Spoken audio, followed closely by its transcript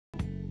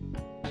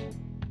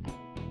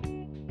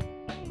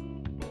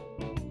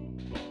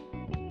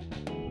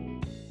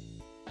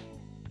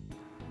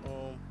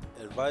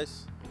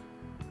advice?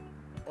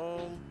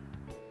 Well,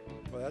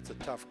 that's a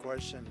tough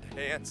question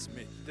to answer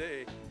me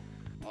today.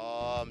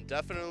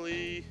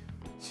 Definitely.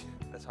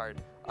 That's hard.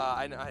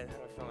 I have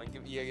a feeling.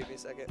 Give me a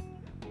second.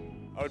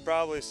 I would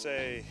probably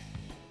say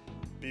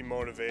be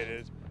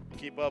motivated.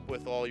 Keep up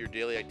with all your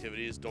daily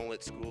activities. Don't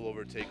let school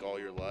overtake all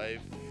your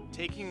life.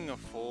 Taking a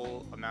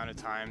full amount of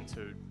time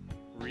to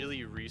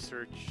really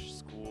research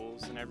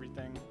schools and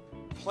everything.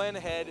 Plan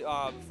ahead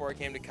before I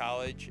came to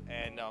college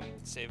and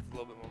save a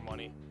little bit more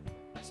money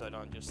so I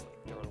don't just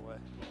throw it away.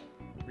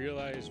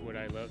 Realize what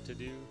I love to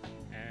do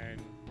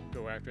and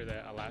go after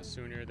that a lot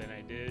sooner than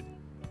I did.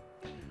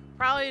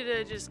 Probably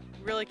to just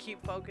really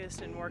keep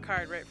focused and work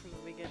hard right from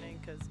the beginning,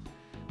 because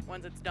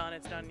once it's done,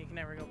 you can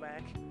never go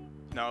back.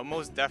 No, it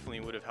most definitely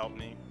would have helped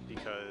me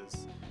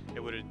because it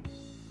would have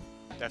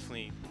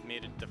definitely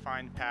made a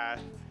defined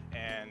path,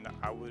 and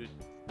I would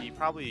be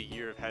probably a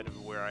year ahead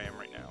of where I am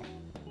right now.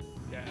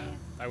 Yeah,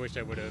 I wish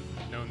I would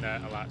have known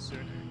that a lot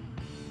sooner.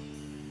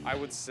 I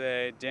would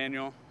say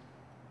Daniel.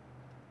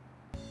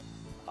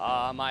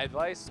 My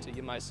advice to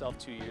give myself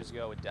 2 years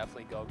ago would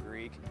definitely go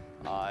Greek.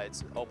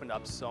 It's opened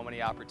up so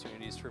many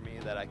opportunities for me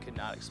that I could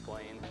not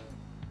explain.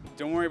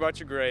 Don't worry about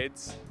your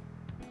grades.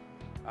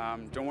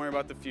 Don't worry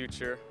about the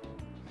future.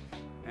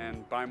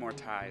 And buy more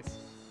ties,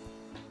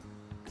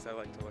 because I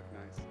like to look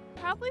nice.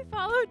 Probably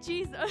follow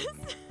Jesus.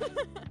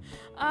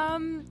 I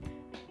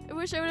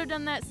wish I would have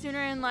done that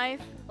sooner in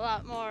life. A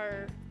lot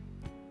more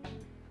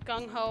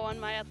gung-ho on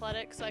my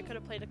athletics, so I could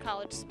have played a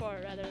college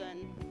sport rather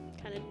than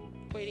kind of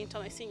waiting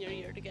until my senior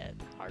year to get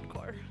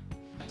hardcore.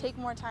 Take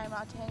more time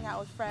out to hang out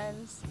with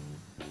friends.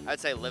 I'd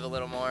say live a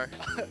little more.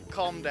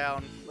 Calm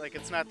down, like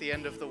it's not the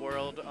end of the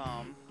world.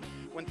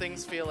 When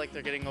things feel like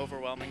they're getting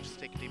overwhelming, just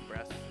take a deep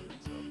breath.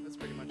 So that's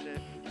pretty much it.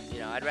 You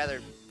know, I'd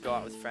rather go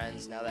out with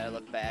friends now that I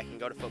look back and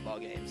go to football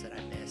games that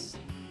I miss.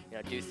 You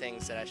know, do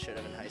things that I should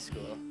have in high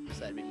school,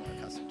 so I'd be more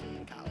accustomed to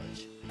in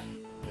college.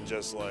 And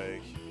just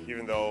like,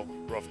 even though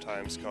rough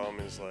times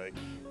come, is like,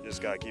 you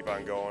just gotta keep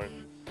on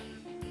going,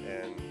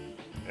 and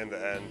in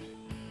the end,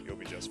 you'll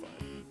be just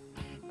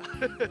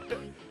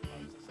fine.